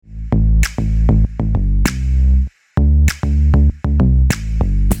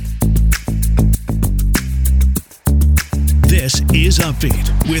Upbeat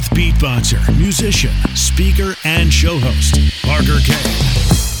with beatboxer, musician, speaker, and show host, Parker Kane.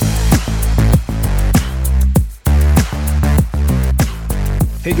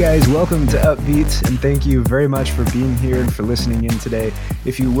 Hey guys, welcome to UPBEAT, and thank you very much for being here and for listening in today.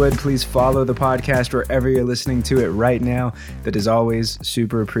 If you would, please follow the podcast wherever you're listening to it right now. That is always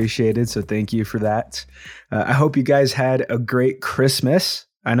super appreciated, so thank you for that. I hope you guys had a great Christmas.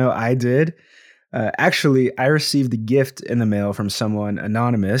 I know I did. Actually, I received a gift in the mail from someone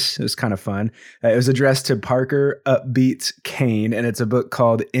anonymous. It was kind of fun. It was addressed to Parker UPBEAT Kane, and it's a book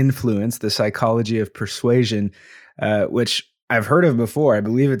called Influence, The Psychology of Persuasion, which I've heard of before. I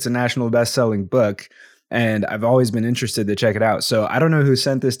believe it's a national best-selling book, and I've always been interested to check it out. So I don't know who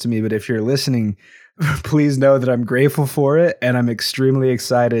sent this to me, but if you're listening, please know that I'm grateful for it, and I'm extremely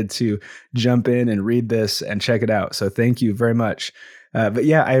excited to jump in and read this and check it out. So thank you very much. But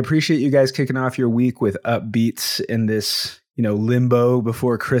yeah, I appreciate you guys kicking off your week with upbeats in this, limbo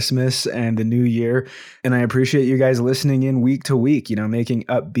before Christmas and the new year. And I appreciate you guys listening in week to week, making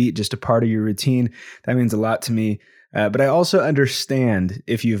upbeat just a part of your routine. That means a lot to me. But I also understand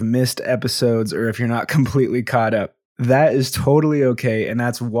if you've missed episodes or if you're not completely caught up. That is totally okay. And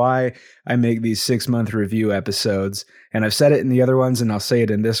that's why I make these 6-month review episodes. And I've said it in the other ones, and I'll say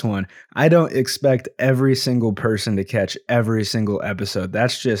it in this one. I don't expect every single person to catch every single episode.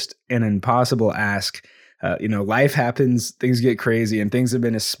 That's just an impossible ask. Life happens, things get crazy, and things have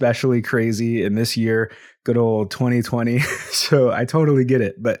been especially crazy in this year, good old 2020. So I totally get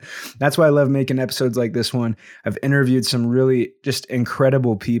it. But that's why I love making episodes like this one. I've interviewed some really just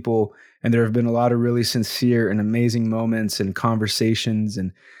incredible people, and there have been a lot of really sincere and amazing moments and conversations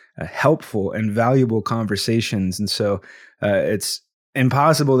and helpful and valuable conversations. And so it's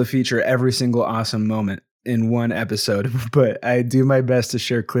impossible to feature every single awesome moment in one episode, but I do my best to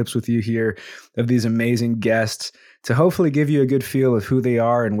share clips with you here of these amazing guests to hopefully give you a good feel of who they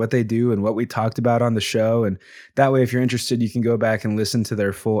are and what they do and what we talked about on the show. And that way, if you're interested, you can go back and listen to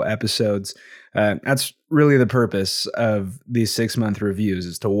their full episodes. That's really the purpose of these 6-month reviews,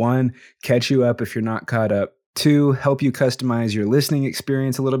 is to 1, catch you up if you're not caught up. 2, help you customize your listening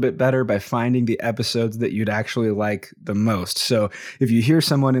experience a little bit better by finding the episodes that you'd actually like the most. So if you hear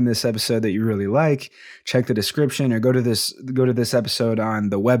someone in this episode that you really like, check the description or go to this episode on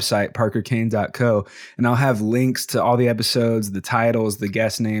the website, parkerkane.co, and I'll have links to all the episodes, the titles, the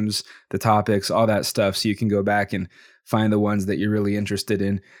guest names, the topics, all that stuff, so you can go back and find the ones that you're really interested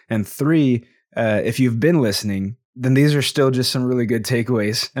in. And 3, if you've been listening, then these are still just some really good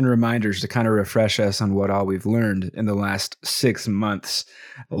takeaways and reminders to kind of refresh us on what all we've learned in the last 6 months.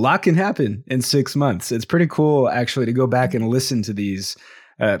 A lot can happen in 6 months. It's pretty cool, actually, to go back and listen to these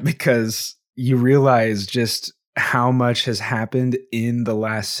because you realize just how much has happened in the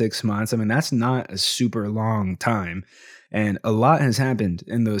last 6 months. I mean, that's not a super long time. And a lot has happened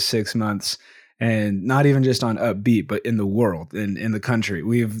in those 6 months. And not even just on UPBEAT, but in the world, in the country.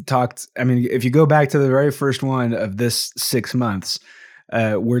 We've talked, if you go back to the very first one of this 6 months,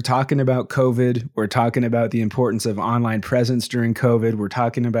 we're talking about COVID. We're talking about the importance of online presence during COVID. We're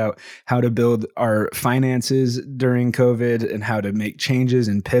talking about how to build our finances during COVID and how to make changes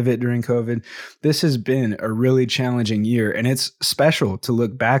and pivot during COVID. This has been a really challenging year, and it's special to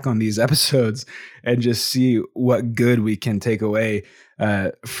look back on these episodes and just see what good we can take away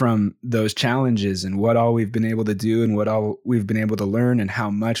from those challenges and what all we've been able to do and what all we've been able to learn and how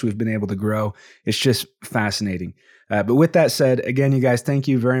much we've been able to grow. It's just fascinating. But with that said, again, you guys, thank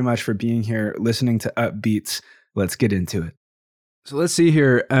you very much for being here, listening to UPBEATs. Let's get into it. So let's see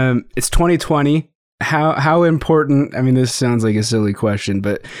here. It's 2020. How important, this sounds like a silly question,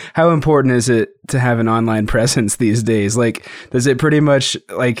 but how important is it to have an online presence these days? Is it pretty much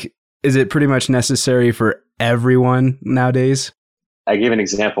necessary for everyone nowadays? I gave an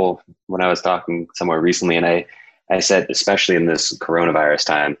example when I was talking somewhere recently, and I said, especially in this coronavirus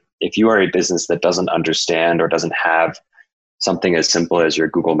time, if you are a business that doesn't understand or doesn't have something as simple as your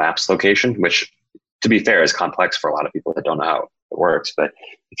Google Maps location, which, to be fair, is complex for a lot of people that don't know how it works. But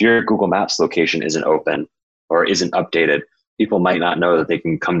if your Google Maps location isn't open or isn't updated, people might not know that they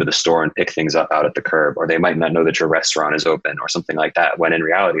can come to the store and pick things up out at the curb, or they might not know that your restaurant is open or something like that, when in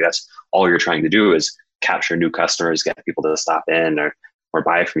reality, that's all you're trying to do is capture new customers, get people to stop in or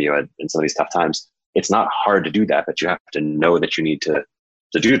buy from you in some of these tough times. It's not hard to do that, but you have to know that you need to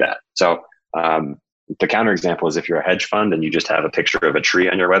do that. So the counterexample is if you're a hedge fund and you just have a picture of a tree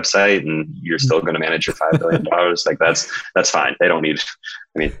on your website and you're still going to manage your $5 billion, that's fine. They don't need,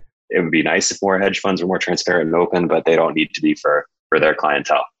 it would be nice if more hedge funds were more transparent and open, but they don't need to be for their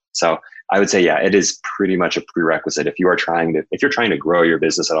clientele. So I would say, yeah, it is pretty much a prerequisite. If you're trying to grow your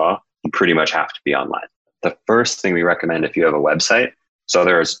business at all, you pretty much have to be online. the first thing we recommend if you have a website, so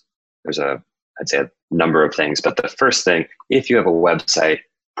there's I'd say a number of things, but the first thing, if you have a website,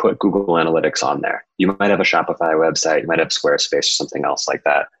 put Google Analytics on there. You might have a Shopify website, you might have Squarespace or something else like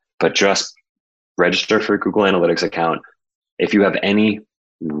that, but just register for a Google Analytics account. If you have any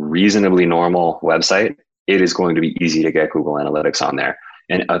reasonably normal website, it is going to be easy to get Google Analytics on there.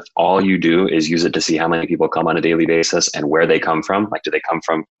 And if all you do is use it to see how many people come on a daily basis and where they come from, like, do they come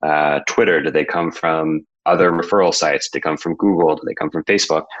from Twitter? Do they come from other referral sites? Do they come from Google? Do they come from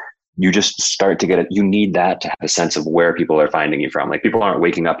Facebook? You just start to get it. You need that to have a sense of where people are finding you from. Like, people aren't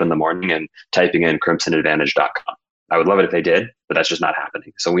waking up in the morning and typing in crimsonadvantage.com. I would love it if they did, but that's just not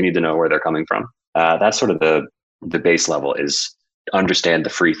happening. So we need to know where they're coming from. That's sort of the base level, is understand the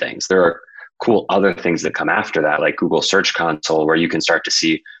free things. There are cool other things that come after that, like Google Search Console, where you can start to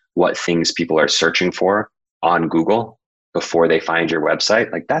see what things people are searching for on Google before they find your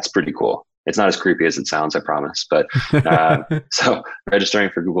website. Like, that's pretty cool. It's not as creepy as it sounds, I promise. But so registering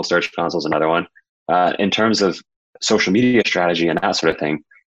for Google Search Console is another one. In terms of social media strategy and that sort of thing,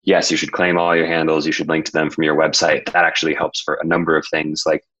 yes, you should claim all your handles. You should link to them from your website. That actually helps for a number of things,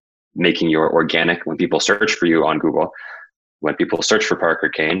 like making your organic, when people search for you on Google, when people search for Parker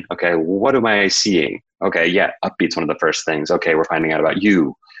Kane, okay, what am I seeing? Okay, yeah, UPBEAT's one of the first things. Okay, we're finding out about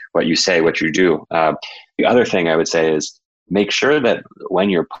you, what you say, what you do. The other thing I would say is make sure that when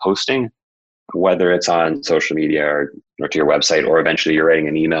you're posting, whether it's on social media or to your website, or eventually you're writing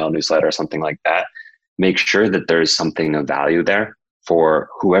an email newsletter or something like that, make sure that there's something of value there for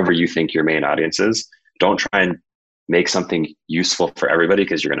whoever you think your main audience is. Don't try and make something useful for everybody,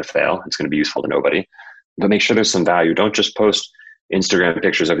 because you're going to fail. It's going to be useful to nobody. But make sure there's some value. Don't just post Instagram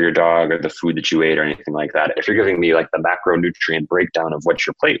pictures of your dog or the food that you ate or anything like that. If you're giving me like the macronutrient breakdown of what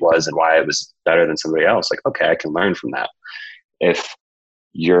your plate was and why it was better than somebody else, like, okay, I can learn from that. If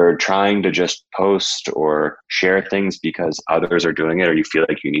you're trying to just post or share things because others are doing it, or you feel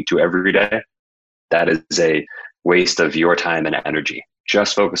like you need to every day, that is a waste of your time and energy.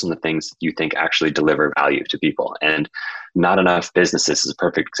 Just focus on the things that you think actually deliver value to people. And not enough businesses is a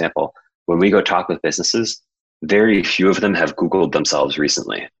perfect example. When we go talk with businesses, very few of them have Googled themselves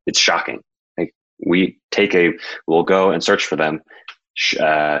recently. It's shocking. Like, we'll go and search for them,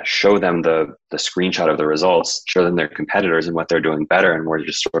 show them the screenshot of the results, show them their competitors and what they're doing better. And we're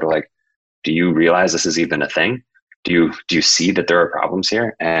just sort of like, do you realize this is even a thing? Do you see that there are problems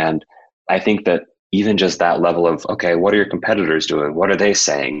here? And I think that even just that level of, okay, what are your competitors doing? What are they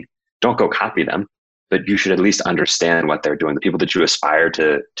saying? Don't go copy them, but you should at least understand what they're doing. The people that you aspire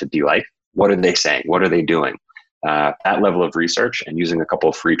to be like, what are they saying? What are they doing? That level of research and using a couple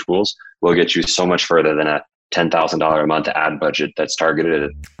of free tools will get you so much further than a $10,000 a month ad budget that's targeted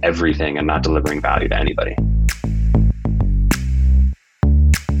at everything and not delivering value to anybody.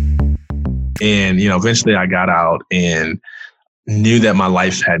 And, eventually I got out and knew that my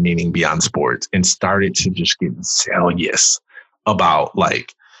life had meaning beyond sports, and started to just get zealous about,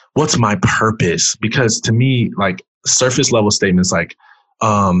 like, what's my purpose? Because to me, like, surface level statements like,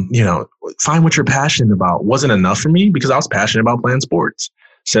 find what you're passionate about wasn't enough for me, because I was passionate about playing sports.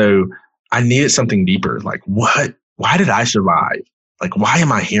 So I needed something deeper. Like, why did I survive? Like, why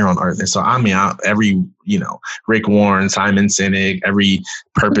am I here on earth? And so every, Rick Warren, Simon Sinek, every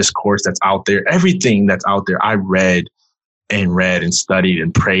purpose course that's out there, everything that's out there, I read and studied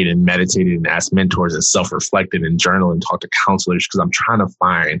and prayed and meditated and asked mentors and self-reflected and journaled and talked to counselors, because I'm trying to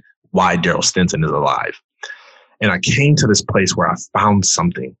find why Daryl Stinson is alive. And I came to this place where I found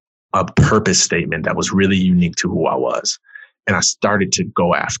something, a purpose statement that was really unique to who I was. And I started to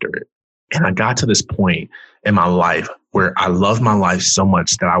go after it. And I got to this point in my life where I loved my life so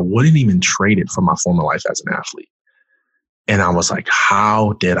much that I wouldn't even trade it for my former life as an athlete. And I was like,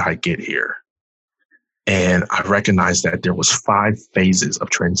 how did I get here? And I recognized that there was 5 phases of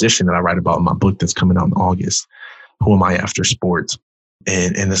transition that I write about in my book that's coming out in August, Who Am I After Sports?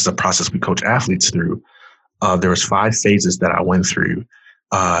 And this is a process we coach athletes through. There was 5 phases that I went through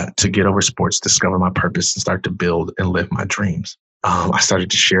to get over sports, discover my purpose, and start to build and live my dreams. I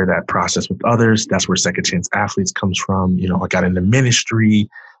started to share that process with others. That's where Second Chance Athletes comes from. I got into ministry.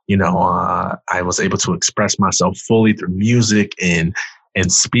 I was able to express myself fully through music and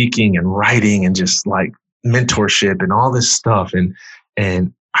speaking and writing and just like mentorship and all this stuff.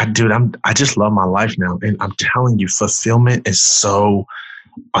 And I just love my life now. And I'm telling you, fulfillment is so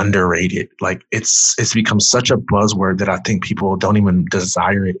underrated. Like, it's become such a buzzword that I think people don't even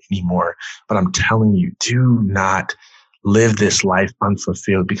desire it anymore. But I'm telling you, do not live this life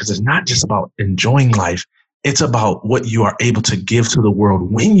unfulfilled, because it's not just about enjoying life. It's about what you are able to give to the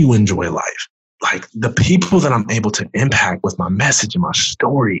world when you enjoy life. Like, the people that I'm able to impact with my message and my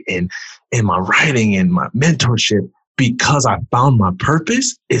story and and my writing and my mentorship because I found my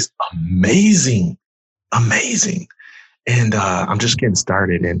purpose is amazing. Amazing. And I'm just getting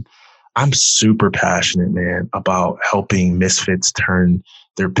started. And I'm super passionate, man, about helping misfits turn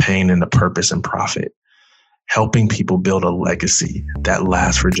their pain into purpose and profit, helping people build a legacy that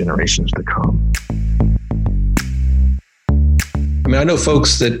lasts for generations to come. I mean, I know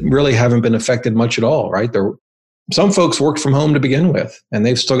folks that really haven't been affected much at all, right? Some folks worked from home to begin with, and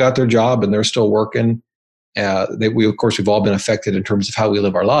they've still got their job and they're still working. Of course, we've all been affected in terms of how we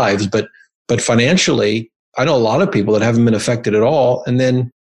live our lives, but financially, I know a lot of people that haven't been affected at all. And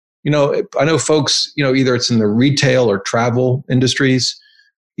then, I know folks, either it's in the retail or travel industries,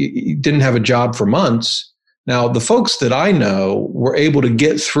 you didn't have a job for months. Now, the folks that I know were able to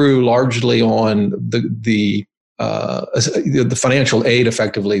get through largely on the financial aid,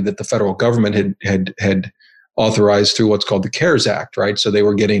 effectively, that the federal government had authorized through what's called the CARES Act, right? So they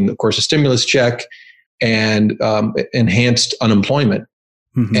were getting, of course, a stimulus check and enhanced unemployment.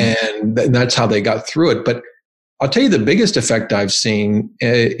 Mm-hmm. And that's how they got through it. But I'll tell you, the biggest effect I've seen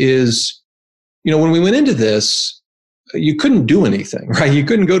is, when we went into this, you couldn't do anything, right? You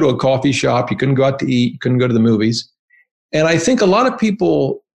couldn't go to a coffee shop. You couldn't go out to eat. You couldn't go to the movies. And I think a lot of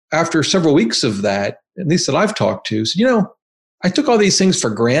people, after several weeks of that, at least that I've talked to, said, I took all these things for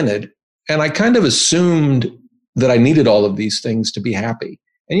granted, and I kind of assumed that I needed all of these things to be happy.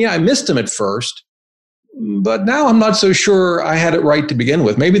 And yeah, I missed them at first, but now I'm not so sure I had it right to begin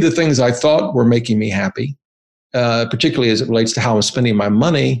with. Maybe the things I thought were making me happy, particularly as it relates to how I'm spending my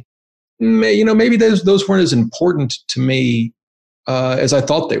money, maybe those weren't as important to me as I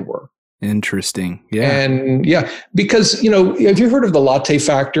thought they were. Interesting. Yeah. And because, have you heard of the latte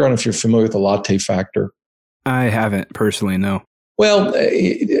factor? I don't know if you're familiar with the latte factor. I haven't personally, no. Well,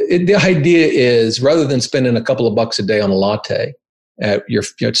 the idea is, rather than spending a couple of bucks a day on a latte at your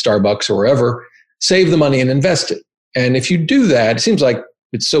at Starbucks or wherever, save the money and invest it. And if you do that, it seems like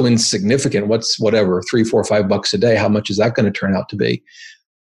it's so insignificant. Whatever, $3, $4, $5 a day. How much is that going to turn out to be?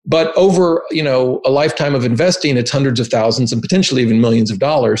 But over, a lifetime of investing, it's hundreds of thousands and potentially even millions of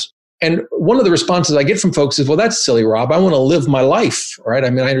dollars. And one of the responses I get from folks is, well, that's silly, Rob. I want to live my life, right?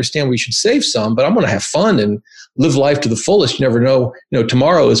 I mean, I understand we should save some, but I want to have fun and live life to the fullest. You never know,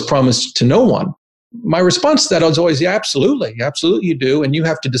 tomorrow is promised to no one. My response to that was always, yeah, absolutely. Absolutely you do. And you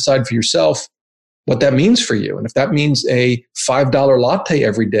have to decide for yourself what that means for you. And if that means a $5 latte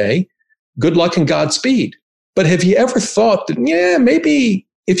every day, good luck and Godspeed. But have you ever thought that, maybe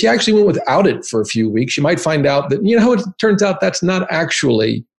if you actually went without it for a few weeks, you might find out that, it turns out that's not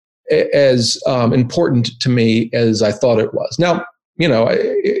actually as important to me as I thought it was. Now,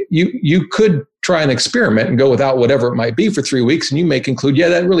 you could try an experiment and go without whatever it might be for 3 weeks, and you may conclude, yeah,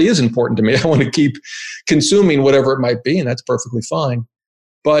 that really is important to me. I want to keep consuming whatever it might be, and that's perfectly fine.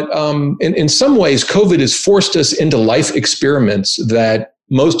 But in some ways, COVID has forced us into life experiments that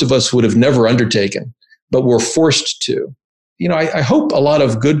most of us would have never undertaken, but we're forced to. I hope a lot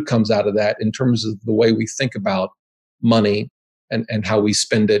of good comes out of that in terms of the way we think about money and how we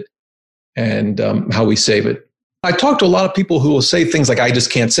spend it and how we save it. I talk to a lot of people who will say things like, I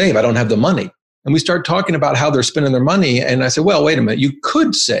just can't save. I don't have the money. And we start talking about how they're spending their money. And I say, well, wait a minute. You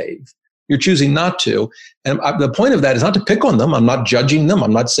could save. You're choosing not to. And the point of that is not to pick on them. I'm not judging them.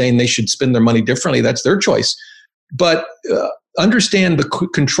 I'm not saying they should spend their money differently. That's their choice. But understand the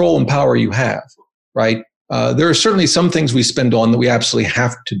control and power you have, right? There are certainly some things we spend on that we absolutely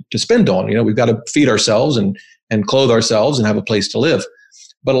have to spend on. We've got to feed ourselves and clothe ourselves and have a place to live.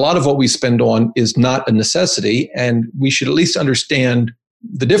 But a lot of what we spend on is not a necessity, and we should at least understand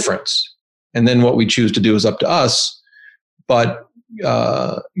the difference. And then what we choose to do is up to us. But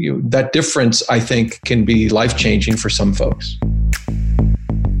that difference, I think, can be life-changing for some folks.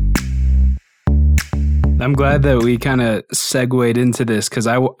 I'm glad that we kind of segued into this, because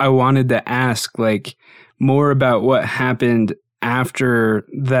I wanted to ask more about what happened after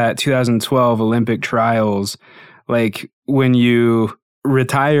that 2012 Olympic trials, when you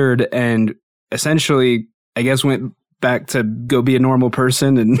retired and essentially, I guess, went back to go be a normal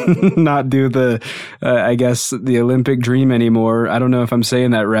person and not do the Olympic dream anymore. I don't know if I'm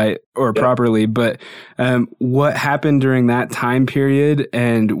saying that right or properly, but what happened during that time period,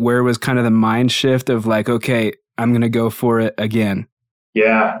 and where was kind of the mind shift of okay, I'm going to go for it again?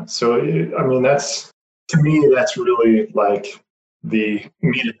 Yeah. So, that's really the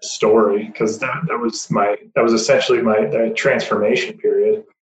meat of the story, because that was essentially my transformation period.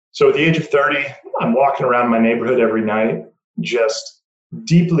 So at the age of 30, I'm walking around my neighborhood every night, just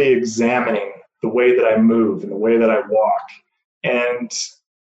deeply examining the way that I move and the way that I walk. And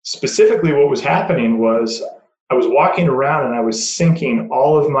specifically what was happening was I was walking around and I was sinking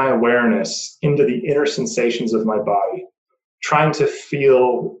all of my awareness into the inner sensations of my body, trying to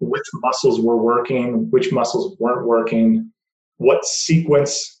feel which muscles were working, which muscles weren't working, what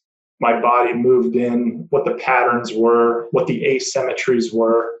sequence my body moved in, what the patterns were, what the asymmetries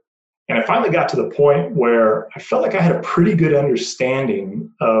were. And I finally got to the point where I felt like I had a pretty good understanding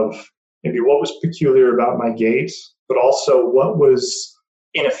of maybe what was peculiar about my gait, but also what was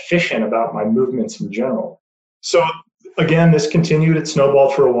inefficient about my movements in general. So again, this continued, it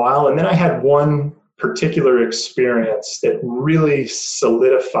snowballed for a while. And then I had one particular experience that really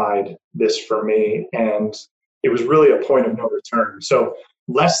solidified this for me. And it was really a point of no return. So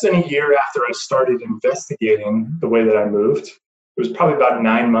less than a year after I started investigating the way that I moved, it was probably about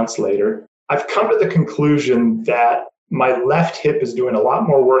 9 months later, I've come to the conclusion that my left hip is doing a lot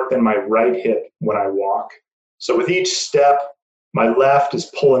more work than my right hip when I walk. So with each step, my left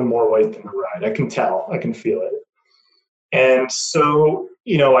is pulling more weight than the right. I can tell, I can feel it. And so,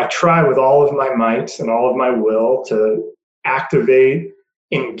 I try with all of my might and all of my will to activate,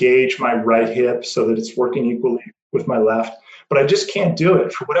 engage my right hip so that it's working equally with my left. But I just can't do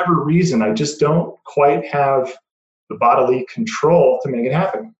it. For whatever reason, I just don't quite have the bodily control to make it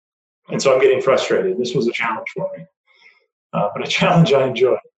happen. And so I'm getting frustrated. This was a challenge for me, but a challenge I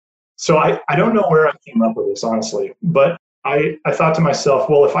enjoy. So I don't know where I came up with this, honestly, but I thought to myself,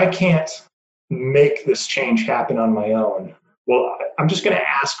 well, if I can't make this change happen on my own, well, I'm just going to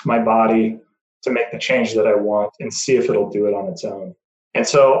ask my body to make the change that I want and see if it'll do it on its own. And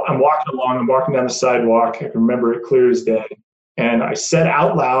so I'm walking down the sidewalk. I can remember it clear as day. And I said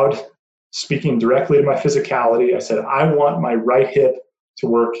out loud, speaking directly to my physicality, I said, I want my right hip to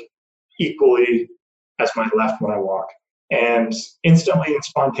work equally as my left when I walk. And instantly and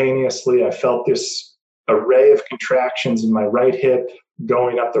spontaneously, I felt this array of contractions in my right hip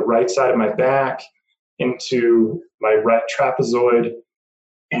going up the right side of my back into my right trapezoid,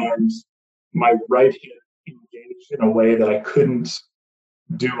 and my right hip engaged in a way that I couldn't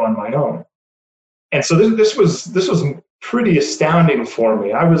do on my own. And so this was pretty astounding for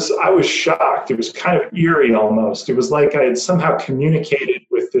me. I was shocked. It was kind of eerie almost. It was like I had somehow communicated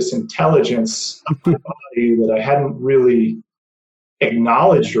with this intelligence of my body that I hadn't really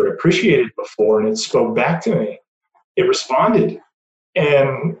acknowledged or appreciated before, and it spoke back to me. It responded.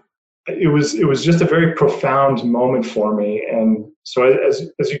 And it was just a very profound moment for me. And so as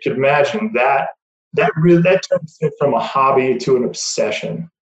you could imagine, that turned from a hobby to an obsession.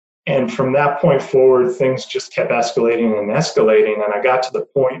 And from that point forward, things just kept escalating and escalating. And I got to the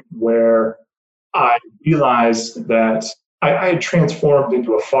point where I realized that I had transformed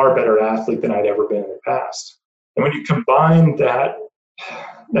into a far better athlete than I'd ever been in the past. And when you combine that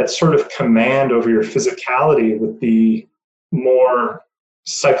sort of command over your physicality with the more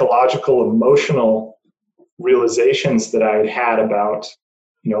psychological, emotional realizations that I had about,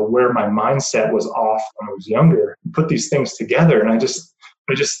 where my mindset was off when I was younger, put these things together. And I just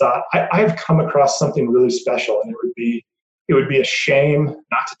thought I've come across something really special, and it would be a shame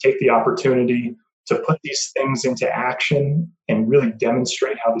not to take the opportunity to put these things into action and really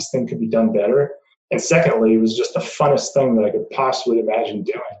demonstrate how this thing could be done better. And secondly, it was just the funnest thing that I could possibly imagine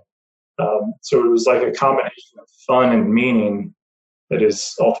doing. So it was like a combination of fun and meaning that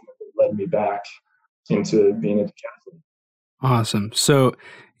has ultimately led me back into being a decathlete. Awesome. So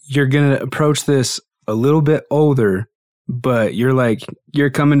you're going to approach this a little bit older, but you're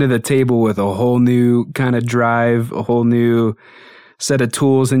coming to the table with a whole new kind of drive, a whole new set of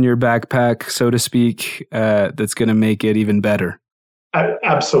tools in your backpack, so to speak, that's going to make it even better.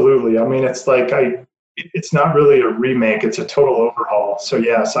 Absolutely. I mean, it's not really a remake, it's a total overhaul. So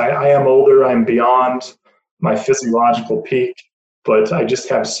yes, I am older, I'm beyond my physiological peak, but I just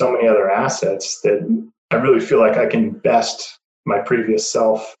have so many other assets that I really feel like I can best my previous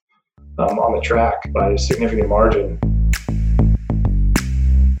self on the track by a significant margin.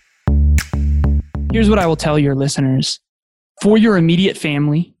 Here's what I will tell your listeners. For your immediate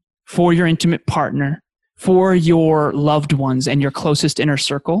family, for your intimate partner, for your loved ones and your closest inner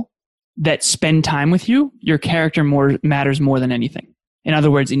circle that spend time with you, your character matters more than anything. In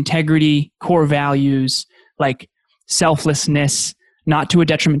other words, integrity, core values, like selflessness, not to a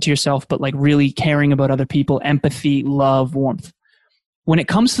detriment to yourself, but like really caring about other people, empathy, love, warmth. When it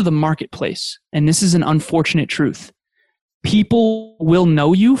comes to the marketplace, and this is an unfortunate truth, people will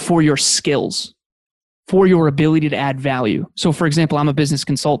know you for your skills, for your ability to add value. So for example, I'm a business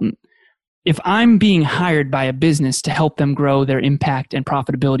consultant. If I'm being hired by a business to help them grow their impact and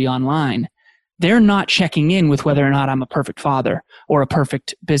profitability online, they're not checking in with whether or not I'm a perfect father or a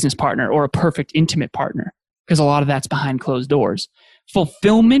perfect business partner or a perfect intimate partner, because a lot of that's behind closed doors.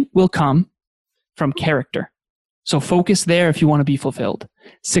 Fulfillment will come from character. So focus there if you want to be fulfilled.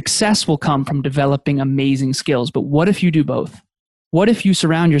 Success will come from developing amazing skills. But what if you do both? What if you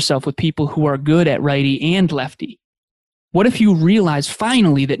surround yourself with people who are good at righty and lefty? What if you realize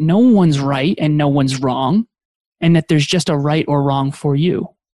finally that no one's right and no one's wrong, and that there's just a right or wrong for you?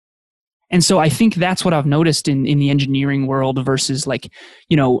 And so I think that's what I've noticed in the engineering world versus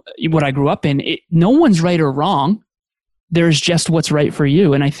what I grew up in. No one's right or wrong. There's just what's right for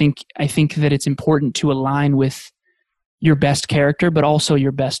you. And I think that it's important to align with your best character, but also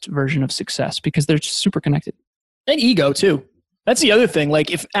your best version of success, because they're just super connected. And ego too. That's the other thing. Like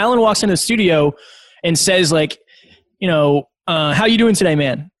if Alan walks into the studio and says how you doing today,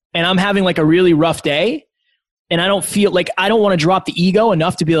 man? And I'm having like a really rough day, and I don't feel like I don't want to drop the ego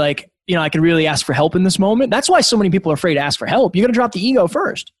enough to be like, I could really ask for help in this moment. That's why so many people are afraid to ask for help. You got to drop the ego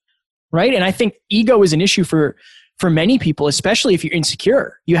first, right? And I think ego is an issue for many people, especially if you're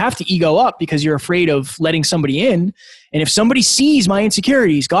insecure. You have to ego up because you're afraid of letting somebody in. And if somebody sees my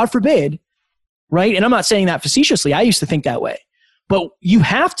insecurities, God forbid, right? And I'm not saying that facetiously. I used to think that way. But you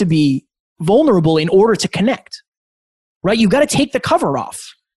have to be vulnerable in order to connect, right? You got to take the cover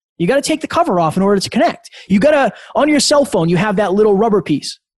off. You got to take the cover off in order to connect. You got to, on your cell phone, you have that little rubber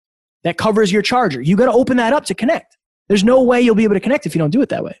piece that covers your charger. You got to open that up to connect. There's no way you'll be able to connect if you don't do it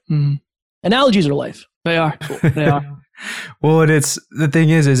that way. Mm-hmm. Analogies are life. They are. They are. Well, the thing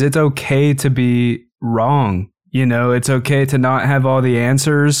is it's okay to be wrong. It's okay to not have all the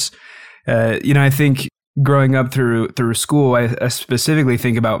answers. I think growing up through school, I specifically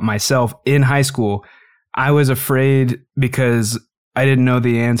think about myself in high school. I was afraid because I didn't know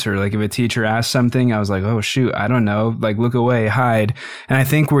the answer. Like if a teacher asked something, I was like, oh shoot, I don't know. Like look away, hide. And I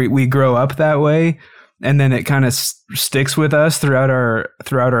think we grow up that way, and then it kind of sticks with us throughout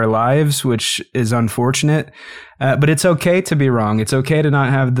our lives, which is unfortunate. But it's okay to be wrong. It's okay to not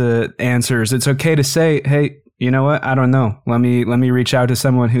have the answers. It's okay to say, hey, you know what? I don't know. Let me reach out to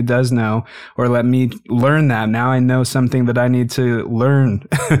someone who does know, or let me learn that. Now I know something that I need to learn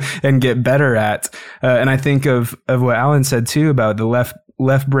and get better at. And I think of what Alan said too about the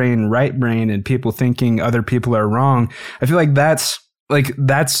left brain, right brain, and people thinking other people are wrong. I feel like that's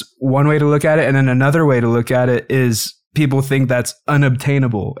one way to look at it. And then another way to look at it is people think that's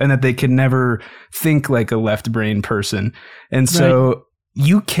unobtainable and that they can never think like a left brain person. And so right.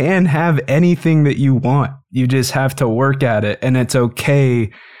 You can have anything that you want. You just have to work at it. And it's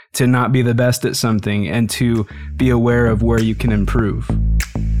okay to not be the best at something and to be aware of where you can improve.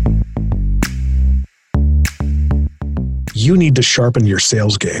 You need to sharpen your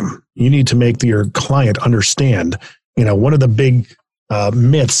sales game. You need to make your client understand, one of the big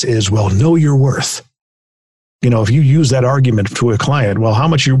myths is, well, know your worth. If you use that argument to a client, well,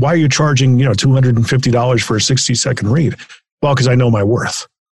 why are you charging, $250 for a 60-second read? Well, because I know my worth.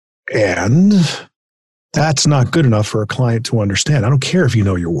 And that's not good enough for a client to understand. I don't care if you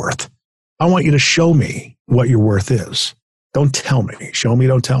know your worth. I want you to show me what your worth is. Don't tell me. Show me,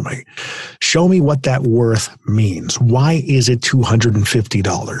 don't tell me. Show me what that worth means. Why is it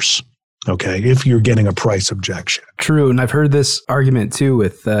 $250? Okay, if you're getting a price objection. True, and I've heard this argument too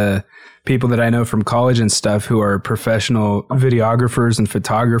with people that I know from college and stuff who are professional videographers and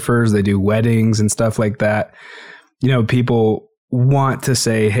photographers. They do weddings and stuff like that. People want to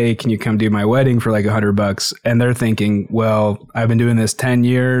say, hey, can you come do my wedding for like $100? And they're thinking, well, I've been doing this 10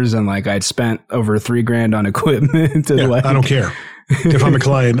 years and like I'd spent over $3,000 on equipment. I don't care. If I'm a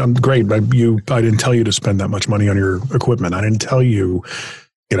client, I'm great. But I didn't tell you to spend that much money on your equipment. I didn't tell you,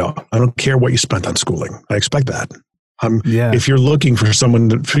 I don't care what you spent on schooling. I expect that. If you're looking for someone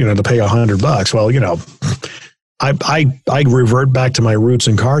to pay $100, well, I revert back to my roots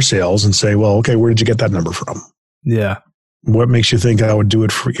in car sales and say, well, okay, where did you get that number from? Yeah. What makes you think I would do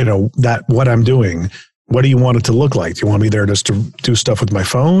it for, what I'm doing? What do you want it to look like? Do you want me there just to do stuff with my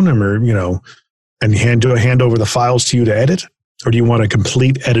phone and hand over the files to you to edit? Or do you want a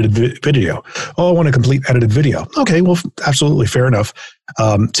complete edited video? Oh, I want a complete edited video. Okay, well, absolutely, fair enough.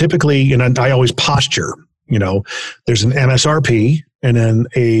 Typically, and I always posture, there's an MSRP and then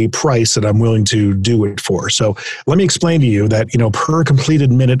a price that I'm willing to do it for. So let me explain to you that, per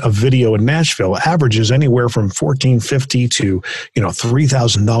completed minute of video in Nashville averages anywhere from $1,450 to,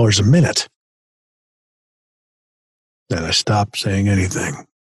 $3,000 a minute. Then I stop saying anything,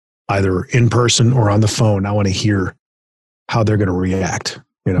 either in person or on the phone. I want to hear how they're going to react.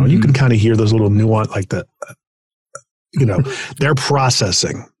 You can kind of hear those little nuance, like they're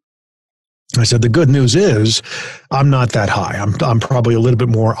processing. I said, the good news is I'm not that high. I'm probably a little bit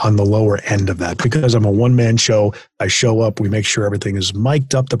more on the lower end of that because I'm a one-man show. I show up. We make sure everything is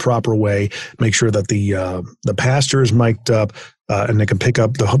mic'd up the proper way, make sure that the pastor is mic'd up. and they can pick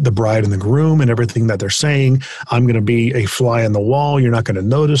up the bride and the groom and everything that they're saying. I'm going to be a fly on the wall. You're not going to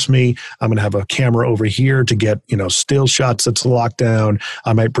notice me. I'm going to have a camera over here to get, still shots that's locked down.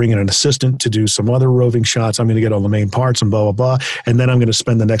 I might bring in an assistant to do some other roving shots. I'm going to get all the main parts and blah, blah, blah. And then I'm going to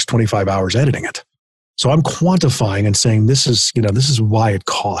spend the next 25 hours editing it. So I'm quantifying and saying, this is why it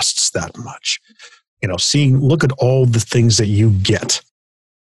costs that much. Look at all the things that you get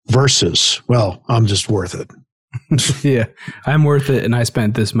versus, well, I'm just worth it. Yeah, I'm worth it, and I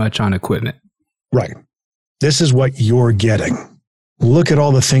spent this much on equipment. Right. This is what you're getting. Look at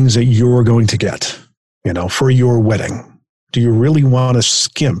all the things that you're going to get, for your wedding. Do you really want to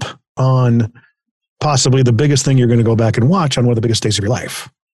skimp on possibly the biggest thing you're going to go back and watch on one of the biggest days of your life?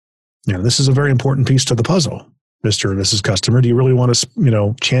 This is a very important piece to the puzzle, Mr. and Mrs. Customer. Do you really want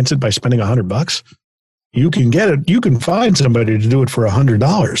to, chance it by spending $100? You can get it. You can find somebody to do it for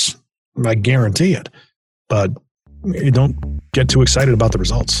 $100. I guarantee it. But you don't get too excited about the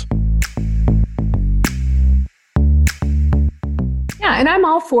results. Yeah, and I'm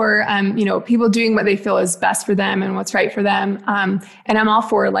all for people doing what they feel is best for them and what's right for them. And I'm all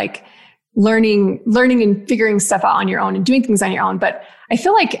for learning and figuring stuff out on your own and doing things on your own. But I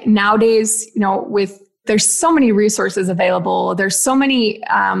feel like nowadays, there's so many resources available. There's so many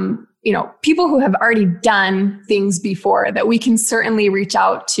people who have already done things before that we can certainly reach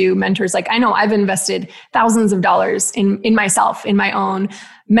out to mentors. Like I know I've invested thousands of dollars in myself, in my own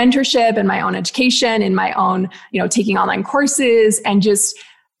mentorship, in my own education, in my own, taking online courses and just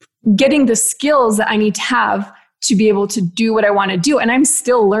getting the skills that I need to have to be able to do what I want to do. And I'm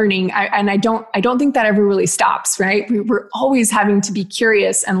still learning. I don't think that ever really stops, right? We're always having to be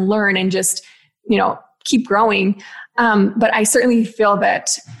curious and learn and just, keep growing. But I certainly feel that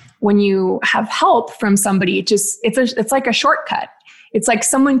when you have help from somebody, it's like a shortcut. It's like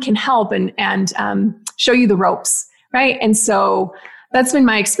someone can help and show you the ropes, right? And so that's been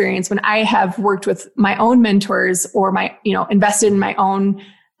my experience when I have worked with my own mentors or invested in my own,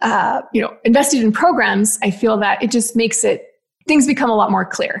 invested in programs. I feel that it just makes things become a lot more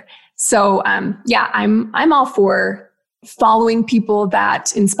clear. So I'm all for following people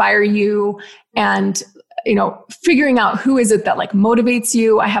that inspire you and figuring out who is it that motivates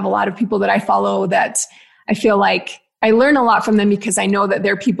you. I have a lot of people that I follow that I feel like I learn a lot from them because I know that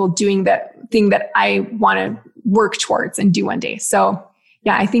they're people doing that thing that I want to work towards and do one day. So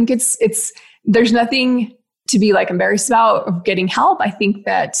yeah, I think there's nothing to be embarrassed about of getting help. I think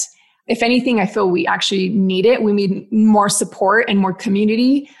that if anything, I feel we actually need it. We need more support and more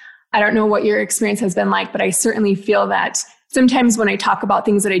community. I don't know what your experience has been like, but I certainly feel that sometimes when I talk about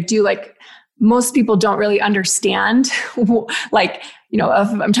things that I do, most people don't really understand, if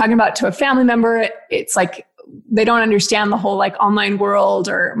I'm talking about to a family member, it's they don't understand the whole online world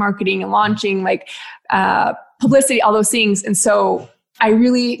or marketing and launching, publicity, all those things. And so I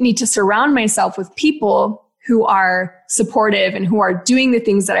really need to surround myself with people who are supportive and who are doing the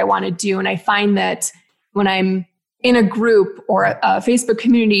things that I want to do. And I find that when I'm in a group or a Facebook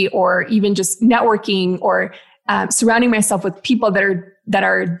community or even just networking or surrounding myself with people that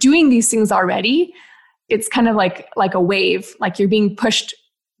are doing these things already, it's kind of like a wave, like you're being pushed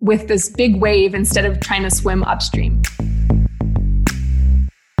with this big wave instead of trying to swim upstream.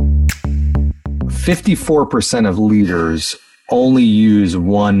 54% of leaders only use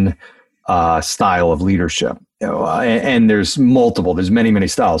one style of leadership. And there's many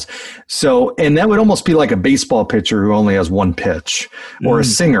styles. So, and that would almost be like a baseball pitcher who only has one pitch, or a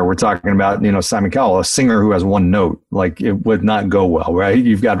singer. We're talking about, Simon Cowell, a singer who has one note. It would not go well, right?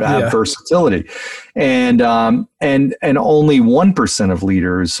 You've got to have versatility, and only 1% of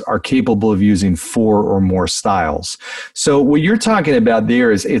leaders are capable of using 4 or more styles. So, what you're talking about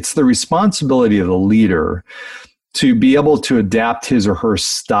there is it's the responsibility of the leader to be able to adapt his or her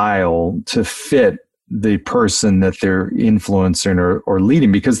style to fit the person that they're influencing or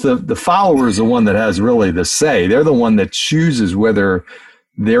leading, because the follower is the one that has really the say. They're the one that chooses whether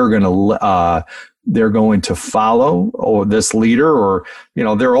they're going to follow or this leader, or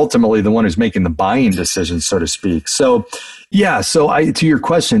they're ultimately the one who's making the buying decision, so to speak. So to your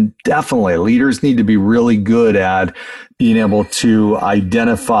question, definitely leaders need to be really good at being able to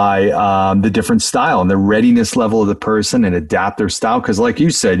identify the different style and the readiness level of the person and adapt their style. Because like you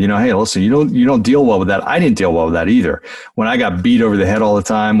said, hey, listen, you don't deal well with that. I didn't deal well with that either. When I got beat over the head all the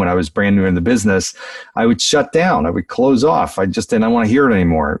time, when I was brand new in the business, I would shut down. I would close off. I just didn't want to hear it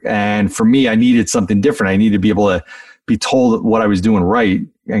anymore. And for me, I needed something different. I needed to be able to be told what I was doing right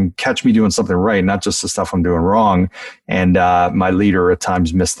and catch me doing something right, not just the stuff I'm doing wrong. And my leader at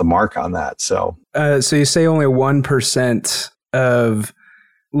times missed the mark on that. So you say only 1% of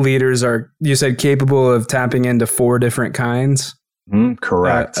leaders are, you said, capable of tapping into 4 different kinds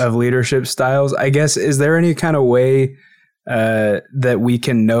correct of leadership styles. I guess, is there any kind of way that we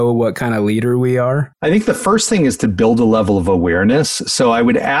can know what kind of leader we are? I think the first thing is to build a level of awareness. So I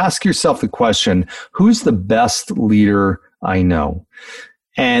would ask yourself the question, who's the best leader I know?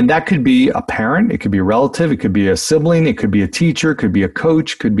 And that could be a parent, it could be a relative, it could be a sibling, it could be a teacher, it could be a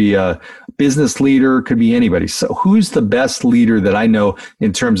coach, could be a business leader, it could be anybody. So who's the best leader that I know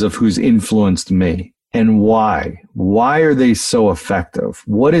in terms of who's influenced me? And why? Why are they so effective?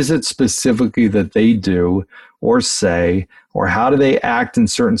 What is it specifically that they do or say, or how do they act in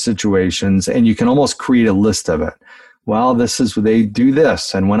certain situations? And you can almost create a list of it. Well, they do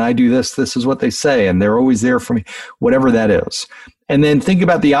this. And when I do this, this is what they say. And they're always there for me, whatever that is. And then think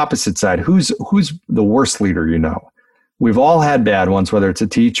about the opposite side. Who's the worst leader you know? We've all had bad ones, whether it's a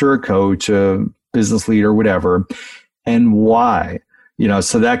teacher, a coach, a business leader, whatever. And why?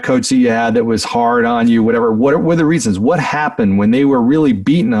 So that coach that you had that was hard on you, whatever, what were the reasons? What happened when they were really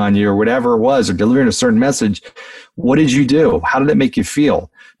beating on you or whatever it was, or delivering a certain message? What did you do? How did it make you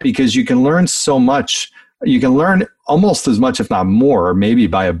feel? Because you can learn so much. You can learn almost as much, if not more, maybe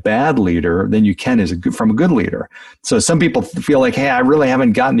by a bad leader than you can from a good leader. So some people feel like, hey, I really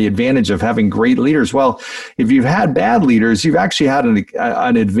haven't gotten the advantage of having great leaders. Well, if you've had bad leaders, you've actually had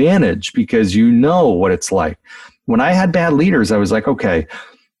an advantage because you know what it's like. When I had bad leaders, I was like, okay,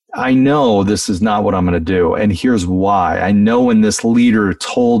 I know this is not what I'm going to do. And here's why. I know when this leader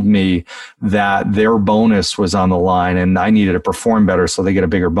told me that their bonus was on the line and I needed to perform better so they get a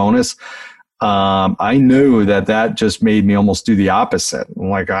bigger bonus, I knew that just made me almost do the opposite. I'm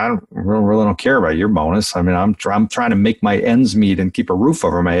like, I really don't care about your bonus. I mean, I'm trying to make my ends meet and keep a roof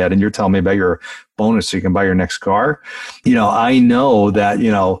over my head. And you're telling me about your bonus so you can buy your next car. I know that,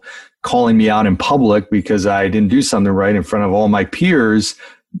 calling me out in public because I didn't do something right in front of all my peers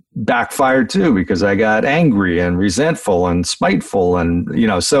backfired too, because I got angry and resentful and spiteful.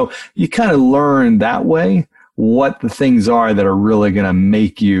 And, so you kind of learn that way what the things are that are really going to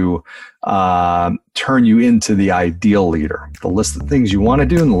make you turn you into the ideal leader. The list of things you want to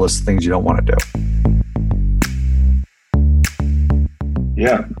do and the list of things you don't want to do.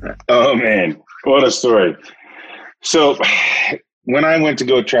 Yeah. Oh, man. What a story. So when I went to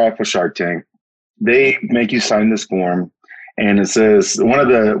go try for Shark Tank, they make you sign this form. And it says one of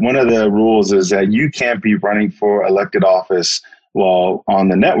the rules is that you can't be running for elected office while on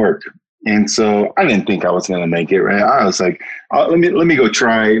the network. And so I didn't think I was going to make it, right? I was like, let me go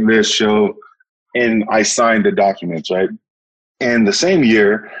try this show. And I signed the documents, right? And the same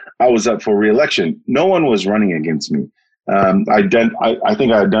year I was up for re-election. No one was running against me. I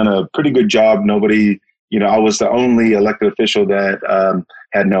think I had done a pretty good job. Nobody, I was the only elected official that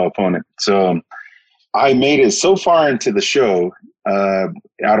had no opponent. So I made it so far into the show,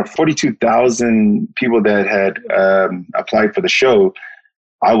 out of 42,000 people that had applied for the show,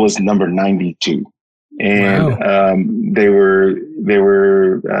 I was number 92. And wow. They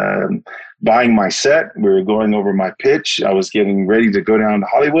were buying my set. We were going over my pitch. I was getting ready to go down to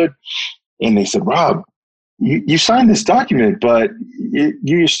Hollywood. And they said, Rob, you signed this document, but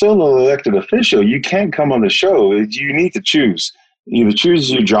you're still an elected official. You can't come on the show. You need to choose. Either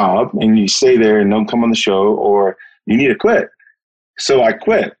choose your job and you stay there and don't come on the show, or you need to quit. So I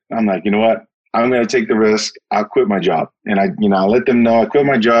quit. I'm like, you know what? I'm going to take the risk. I'll quit my job. And I let them know I quit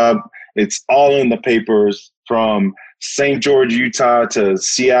my job. It's all in the papers from St. George, Utah to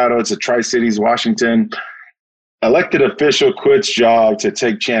Seattle to Tri-Cities, Washington. Elected official quits job to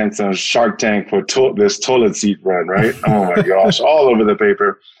take chance on Shark Tank for this toilet seat run, right? Oh my gosh, all over the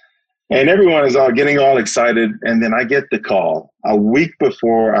paper. And everyone is getting all excited. And then I get the call a week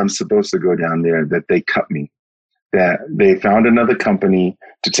before I'm supposed to go down there that they cut me, that they found another company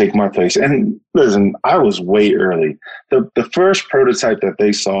to take my place. And listen, I was way early. The first prototype that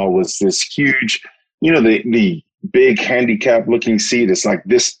they saw was this huge, the big handicap looking seat. It's like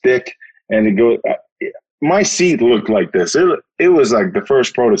this thick and it goes, my seat looked like this. It was like the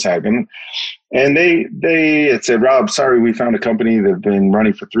first prototype. And they had said, Rob, sorry, we found a company that's been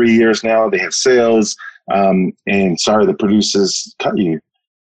running for 3 years now. They have sales. And sorry, the producers cut you.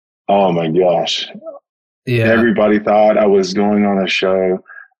 Oh my gosh. Yeah. Everybody thought I was going on a show.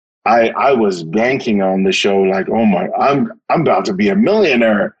 I was banking on the show like, oh my, I'm about to be a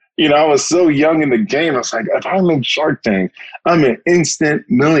millionaire. I was so young in the game. I was like, if I'm in Shark Tank, I'm an instant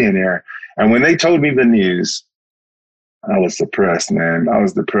millionaire. And when they told me the news, I was depressed, man. I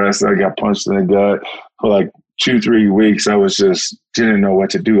was depressed. I got punched in the gut for like 2-3 weeks. I was just didn't know what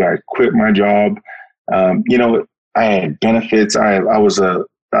to do. I quit my job. I had benefits. I was a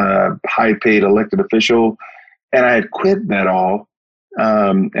high-paid elected official, and I had quit that all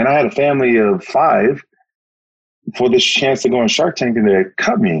And I had a family of 5 for this chance to go on Shark Tank, and they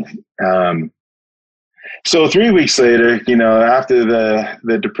cut me. So 3 weeks later, after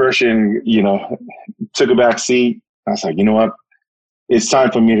the depression, took a back seat, I was like, you know what? It's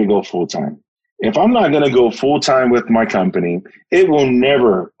time for me to go full time. If I'm not going to go full time with my company, it will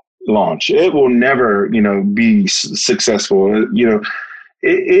never launch. It will never, be successful.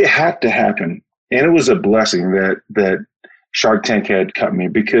 It had to happen. And it was a blessing that Shark Tank had cut me,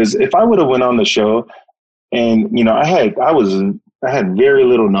 because if I would have went on the show and, I had very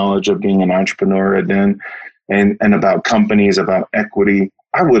little knowledge of being an entrepreneur then and about companies, about equity,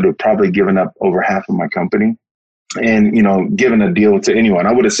 I would have probably given up over half of my company and, given a deal to anyone.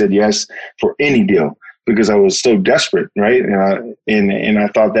 I would have said yes for any deal because I was so desperate, right? And I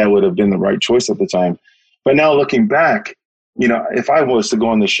thought that would have been the right choice at the time. But now looking back, if I was to go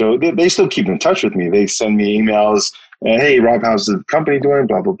on the show, they still keep in touch with me. They send me emails, hey, Rob, how's the company doing?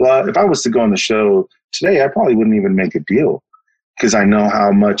 Blah, blah, blah. If I was to go on the show today, I probably wouldn't even make a deal because I know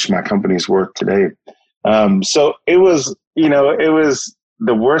how much my company's worth today. So it was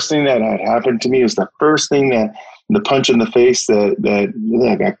the worst thing that had happened to me. It was the first thing the punch in the face that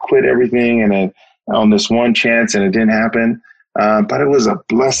I quit everything and on this one chance and it didn't happen. But it was a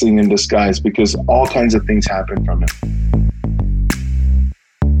blessing in disguise because all kinds of things happened from it.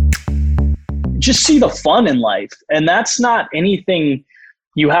 Just see the fun in life. And that's not anything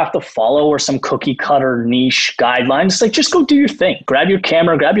you have to follow or some cookie cutter niche guidelines. It's like, just go do your thing. Grab your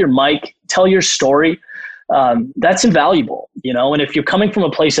camera, grab your mic, tell your story. That's invaluable, and if you're coming from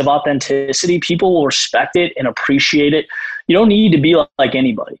a place of authenticity, people will respect it and appreciate it. You don't need to be like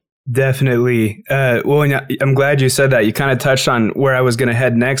anybody. Definitely. Well, I'm glad you said that. You kind of touched on where I was going to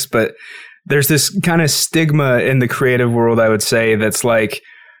head next, but there's this kind of stigma in the creative world, I would say, that's like,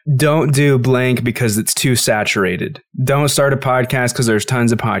 don't do blank because it's too saturated. Don't start a podcast because there's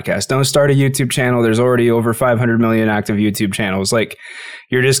tons of podcasts. Don't start a YouTube channel. There's already over 500 million active YouTube channels. Like,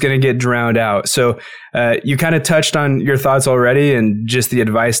 you're just going to get drowned out. So you kind of touched on your thoughts already and just the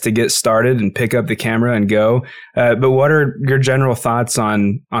advice to get started and pick up the camera and go. But what are your general thoughts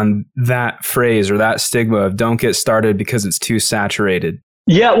on that phrase or that stigma of don't get started because it's too saturated?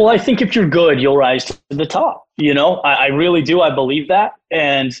 Yeah, well, I think if you're good, you'll rise to the top. I really do. I believe that.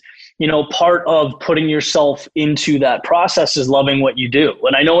 And, part of putting yourself into that process is loving what you do.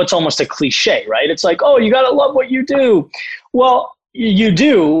 And I know it's almost a cliche, right? It's like, oh, you got to love what you do. Well, you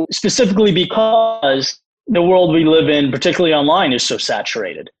do, specifically because the world we live in, particularly online, is so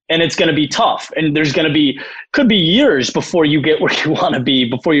saturated and it's going to be tough. And there's could be years before you get where you want to be,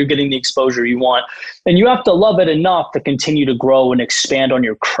 before you're getting the exposure you want. And you have to love it enough to continue to grow and expand on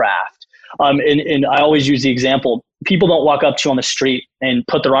your craft. And I always use the example, people don't walk up to you on the street and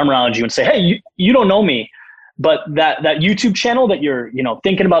put their arm around you and say, hey, you don't know me, but that YouTube channel that you're,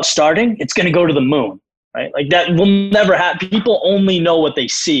 thinking about starting, it's going to go to the moon. Right? Like that will never happen. People only know what they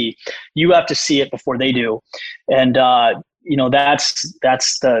see. You have to see it before they do. And, that's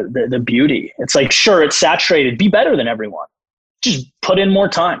the beauty. It's like, sure, it's saturated. Be better than everyone. Just put in more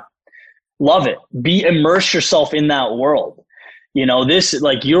time. Love it. Immerse yourself in that world. This,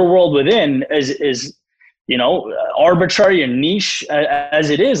 like, your world within is arbitrary and niche as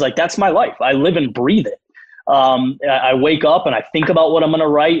it is. Like, that's my life. I live and breathe it. I wake up and I think about what I'm going to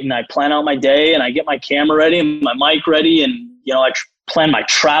write and I plan out my day and I get my camera ready and my mic ready and, I plan my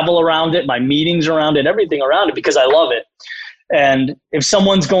travel around it, my meetings around it, everything around it because I love it. And if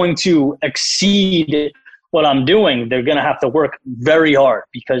someone's going to exceed what I'm doing, they're going to have to work very hard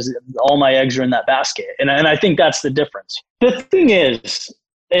because all my eggs are in that basket. And I think that's the difference. The thing is,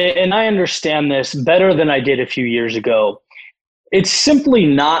 and I understand this better than I did a few years ago, it's simply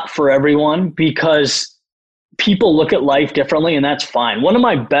not for everyone because people look at life differently, and that's fine. One of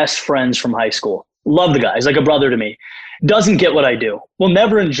my best friends from high school, love the guy, he's like a brother to me, doesn't get what I do, will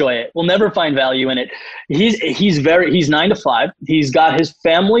never enjoy it, will never find value in it. He's 9 to 5. He's got his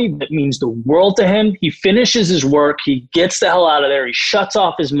family that means the world to him. He finishes his work. He gets the hell out of there. He shuts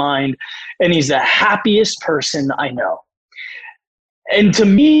off his mind, and he's the happiest person I know. And to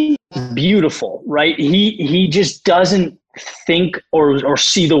me, beautiful, right? He just doesn't think or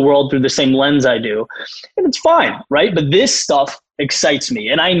see the world through the same lens I do. And it's fine, right? But this stuff excites me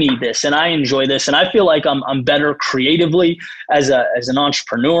and I need this and I enjoy this. And I feel like I'm better creatively as an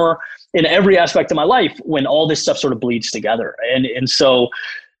entrepreneur in every aspect of my life when all this stuff sort of bleeds together. And so,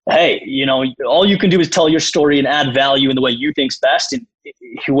 hey, all you can do is tell your story and add value in the way you think's best. And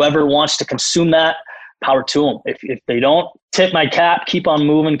whoever wants to consume that, power to them. If they don't, tip my cap, keep on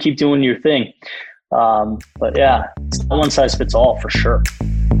moving, keep doing your thing. But yeah, it's not one size fits all for sure.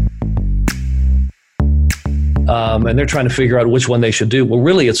 and they're trying to figure out which one they should do. Well,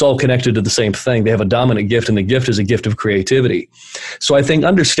 really, it's all connected to the same thing. They have a dominant gift, and the gift is a gift of creativity. So I think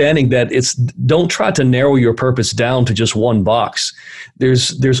understanding that don't try to narrow your purpose down to just one box.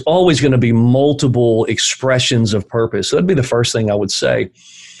 There's always going to be multiple expressions of purpose. So that'd be the first thing I would say.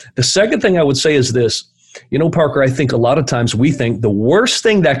 The second thing I would say is this. Parker, I think a lot of times we think the worst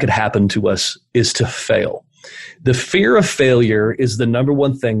thing that could happen to us is to fail. The fear of failure is the number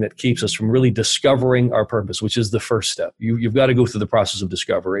one thing that keeps us from really discovering our purpose, which is the first step. You've got to go through the process of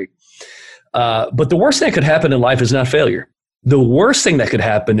discovery. But the worst thing that could happen in life is not failure. The worst thing that could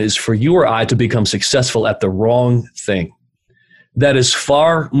happen is for you or I to become successful at the wrong thing. That is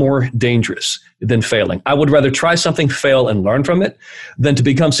far more dangerous than failing. I would rather try something, fail, and learn from it than to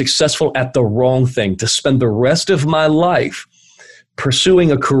become successful at the wrong thing, to spend the rest of my life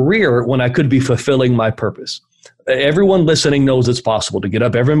pursuing a career when I could be fulfilling my purpose. Everyone listening knows it's possible to get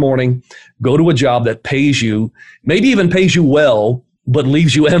up every morning, go to a job that pays you, maybe even pays you well, but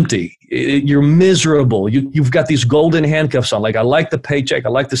leaves you empty. You're miserable. You've got these golden handcuffs on. Like, I like the paycheck, I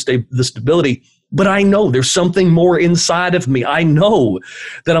like the stability, but I know there's something more inside of me. I know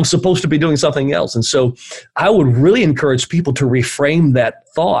that I'm supposed to be doing something else. And so I would really encourage people to reframe that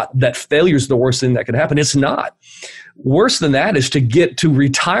thought that failure is the worst thing that could happen. It's not. Worse than that is to get to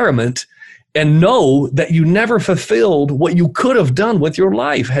retirement and know that you never fulfilled what you could have done with your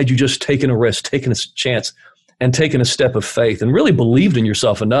life had you just taken a risk, taken a chance, and taken a step of faith and really believed in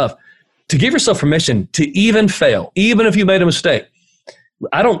yourself enough to give yourself permission to even fail, even if you made a mistake.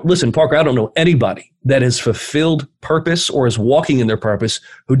 Parker, I don't know anybody that has fulfilled purpose or is walking in their purpose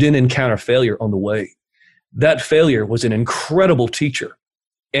who didn't encounter failure on the way. That failure was an incredible teacher.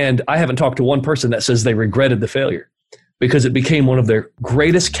 And I haven't talked to one person that says they regretted the failure because it became one of their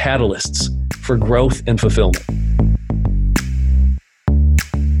greatest catalysts for growth and fulfillment.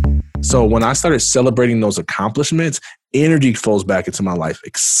 So when I started celebrating those accomplishments, energy flows back into my life,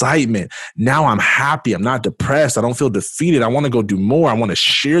 excitement. Now I'm happy. I'm not depressed. I don't feel defeated. I want to go do more. I want to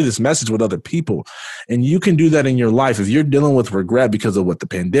share this message with other people. And you can do that in your life. If you're dealing with regret because of what the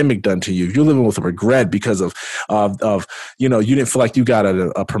pandemic done to you, if you're living with regret because of you didn't feel like you got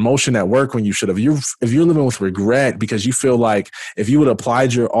a promotion at work when you should have, if you're living with regret because you feel like if you would have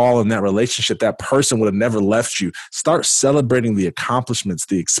applied your all in that relationship, that person would have never left you, start celebrating the accomplishments,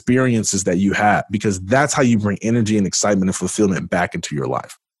 the experiences that you have, because that's how you bring energy and excitement and fulfillment back into your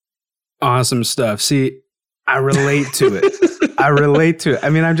life. Awesome stuff. See, I relate to it. I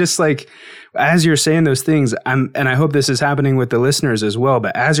mean, I'm just like, as you're saying those things, and I hope this is happening with the listeners as well,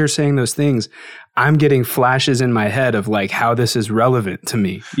 but as you're saying those things, I'm getting flashes in my head of like how this is relevant to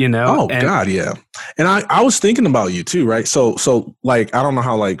me, Oh, God, yeah. And I was thinking about you too, right? So like, I don't know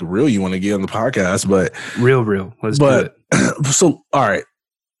how like real you want to get on the podcast, but real. Let's do it. So, all right.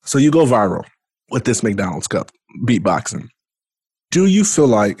 So you go viral with this McDonald's cup, beatboxing. Do you feel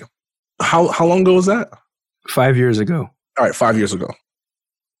like, how long ago was that? 5 years ago. All right, 5 years ago.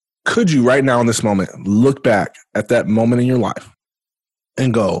 Could you right now in this moment look back at that moment in your life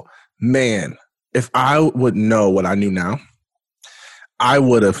and go, man, if I would know what I knew now, I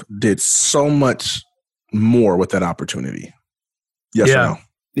would have did so much more with that opportunity? Yes or no?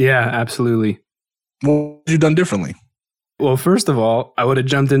 Yeah, absolutely. What would you done differently? Well, first of all, I would have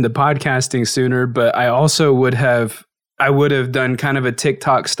jumped into podcasting sooner, but I also would have done kind of a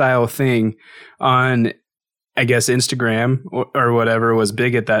TikTok style thing on, I guess, Instagram or whatever was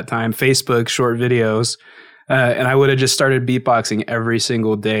big at that time, Facebook, short videos. And I would have just started beatboxing every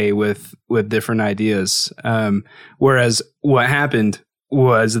single day with different ideas. Whereas what happened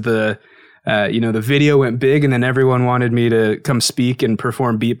was the video went big and then everyone wanted me to come speak and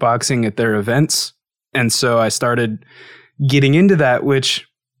perform beatboxing at their events. And so I started getting into that, which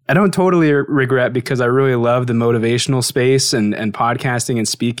I don't totally regret because I really love the motivational space and podcasting and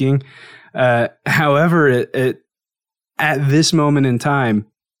speaking. However, it at this moment in time,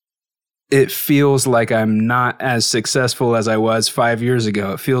 it feels like I'm not as successful as I was 5 years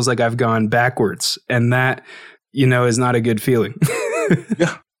ago. It feels like I've gone backwards, and that, is not a good feeling.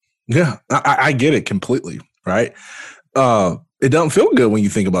 Yeah. I get it completely. Right. It doesn't feel good when you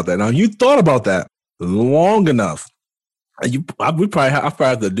think about that. Now, you thought about that long enough. I probably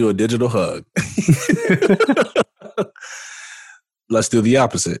have to do a digital hug. Let's do the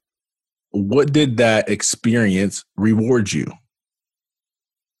opposite. What did that experience reward you?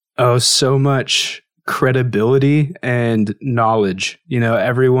 Oh, so much credibility and knowledge.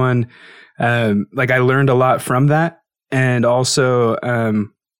 Everyone, I learned a lot from that. And also,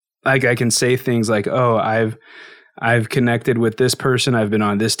 I can say things like, oh, I've connected with this person. I've been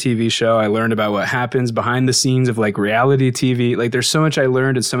on this TV show. I learned about what happens behind the scenes of like reality TV. Like there's so much I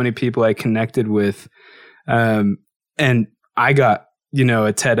learned and so many people I connected with And I got, you know,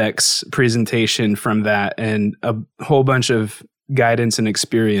 a TEDx presentation from that and a whole bunch of guidance and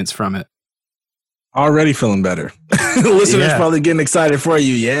experience from it. Already feeling better. Listeners probably getting excited for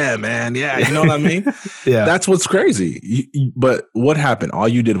you. Yeah, man. Yeah. You know what I mean? Yeah. That's what's crazy. But what happened? All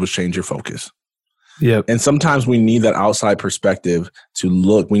you did was change your focus. Yep. And sometimes we need that outside perspective to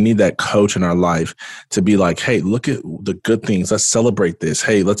look. We need that coach in our life to be like, hey, look at the good things. Let's celebrate this.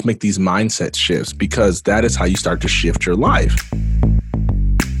 Hey, let's make these mindset shifts, because that is how you start to shift your life.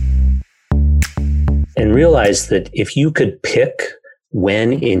 And realize that if you could pick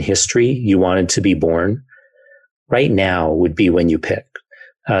when in history you wanted to be born, right now would be when you pick.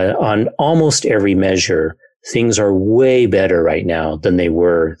 On almost every measure, things are way better right now than they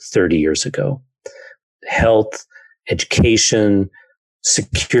were 30 years ago. Health, education,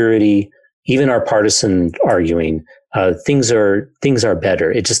 security, even our partisan arguing, things are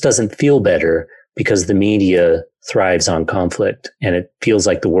better. It just doesn't feel better because the media thrives on conflict and it feels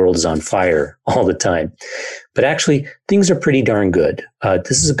like the world is on fire all the time. But actually, things are pretty darn good.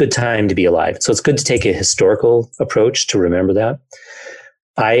 This is a good time to be alive. So it's good to take a historical approach to remember that.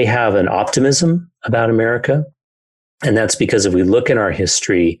 I have an optimism about America, and that's because if we look in our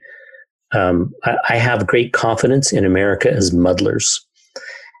history, I have great confidence in America as muddlers.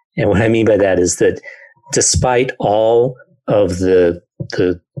 And what I mean by that is that despite all of the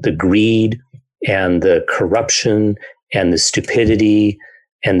greed and the corruption and the stupidity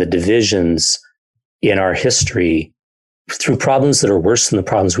and the divisions in our history, through problems that are worse than the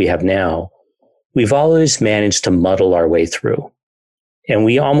problems we have now, we've always managed to muddle our way through. And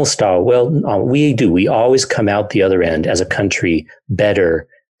we almost we do. We always come out the other end as a country better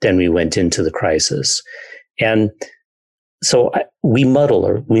than we went into the crisis. And so we muddle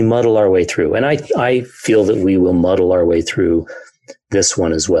our way through. And I feel that we will muddle our way through this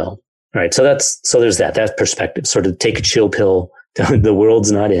one as well. All right. So there's that perspective, sort of take a chill pill. The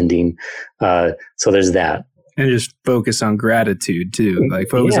world's not ending. So there's that. And just focus on gratitude too. Like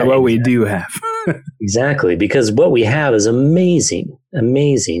focus on what we do have. Exactly. Because what we have is amazing. And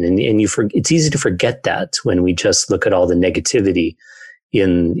it's easy to forget that when we just look at all the negativity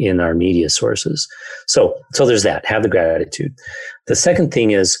in our media sources. So there's that. Have the gratitude. The second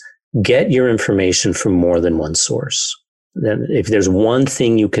thing is get your information from more than one source. Then if there's one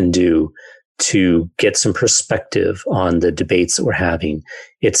thing you can do to get some perspective on the debates that we're having,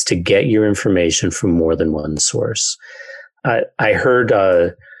 it's to get your information from more than one source. I heard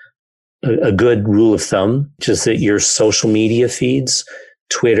a good rule of thumb, just that your social media feeds,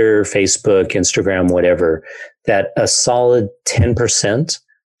 Twitter, Facebook, Instagram, whatever, that a solid 10%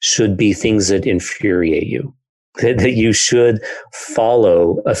 should be things that infuriate you, that you should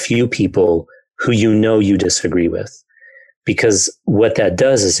follow a few people who you disagree with. Because what that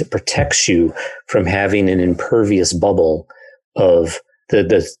does is it protects you from having an impervious bubble of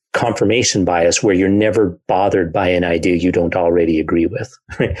the confirmation bias where you're never bothered by an idea you don't already agree with.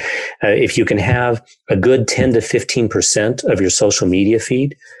 If you can have a good 10 to 15% of your social media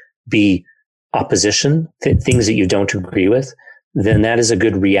feed be opposition, things that you don't agree with, then that is a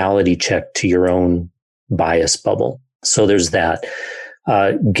good reality check to your own bias bubble. So there's that.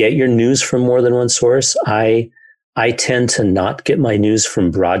 Get your news from more than one source. I tend to not get my news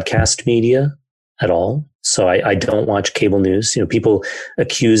from broadcast media at all. So I don't watch cable news. People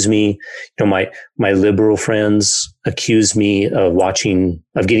accuse me, my liberal friends accuse me of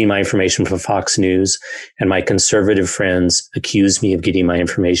getting my information from Fox News, and my conservative friends accuse me of getting my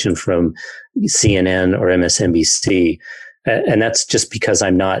information from CNN or MSNBC. And that's just because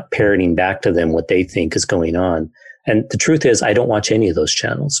I'm not parroting back to them what they think is going on. And the truth is, I don't watch any of those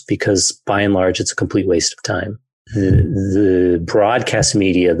channels because by and large, it's a complete waste of time. The broadcast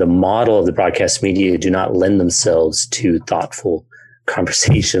media, the model of the broadcast media do not lend themselves to thoughtful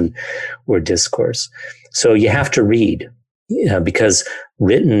conversation or discourse. So you have to read, because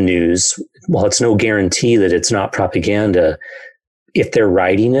written news, while it's no guarantee that it's not propaganda, if they're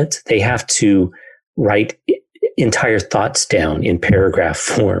writing it, they have to write entire thoughts down in paragraph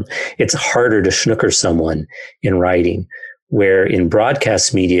form. It's harder to snooker someone in writing, where in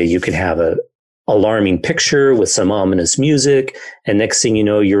broadcast media, you can have a alarming picture with some ominous music, and next thing you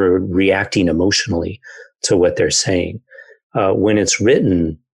know, you're reacting emotionally to what they're saying. When it's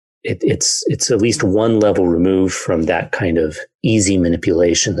written, it's at least one level removed from that kind of easy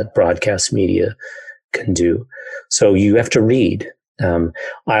manipulation that broadcast media can do. So you have to read.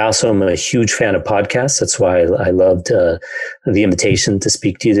 I also am a huge fan of podcasts. That's why I loved the invitation to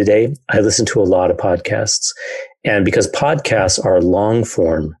speak to you today. I listen to a lot of podcasts. And because podcasts are long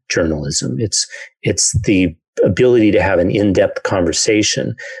form journalism, it's the ability to have an in-depth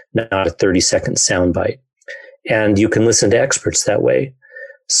conversation, not a 30-second soundbite. And you can listen to experts that way.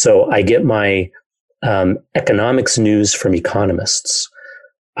 So I get my economics news from economists.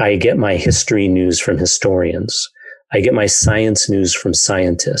 I get my history news from historians. I get my science news from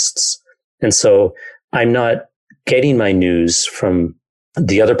scientists. And so I'm not getting my news from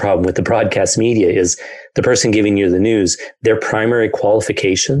the other problem with the broadcast media is the person giving you the news, their primary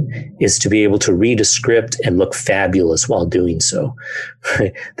qualification is to be able to read a script and look fabulous while doing so.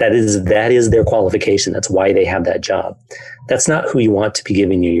 That is their qualification. That's why they have that job. That's not who you want to be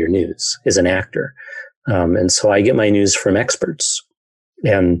giving you your news as an actor. And so I get my news from experts.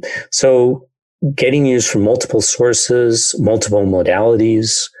 And so getting news from multiple sources, multiple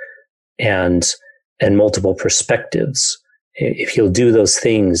modalities, and multiple perspectives. If you'll do those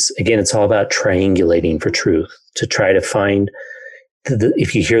things, again, it's all about triangulating for truth, to try to find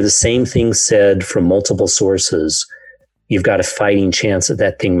if you hear the same thing said from multiple sources, you've got a fighting chance that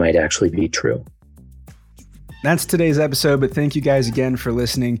that thing might actually be true. That's today's episode, but thank you guys again for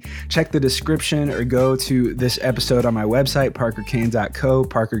listening. Check the description or go to this episode on my website, parkerkane.co,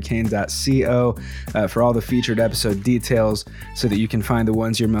 parkerkane.co, for all the featured episode details so that you can find the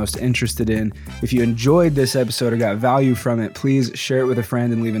ones you're most interested in. If you enjoyed this episode or got value from it, please share it with a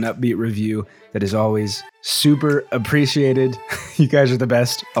friend and leave an upbeat review. That is always super appreciated. You guys are the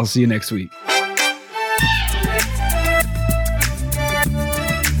best. I'll see you next week.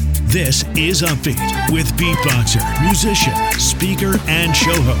 This is Upbeat with beatboxer, musician, speaker, and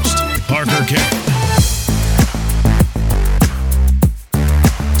show host, Parker Kane.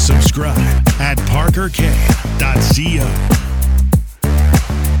 Subscribe at parkerkane.co.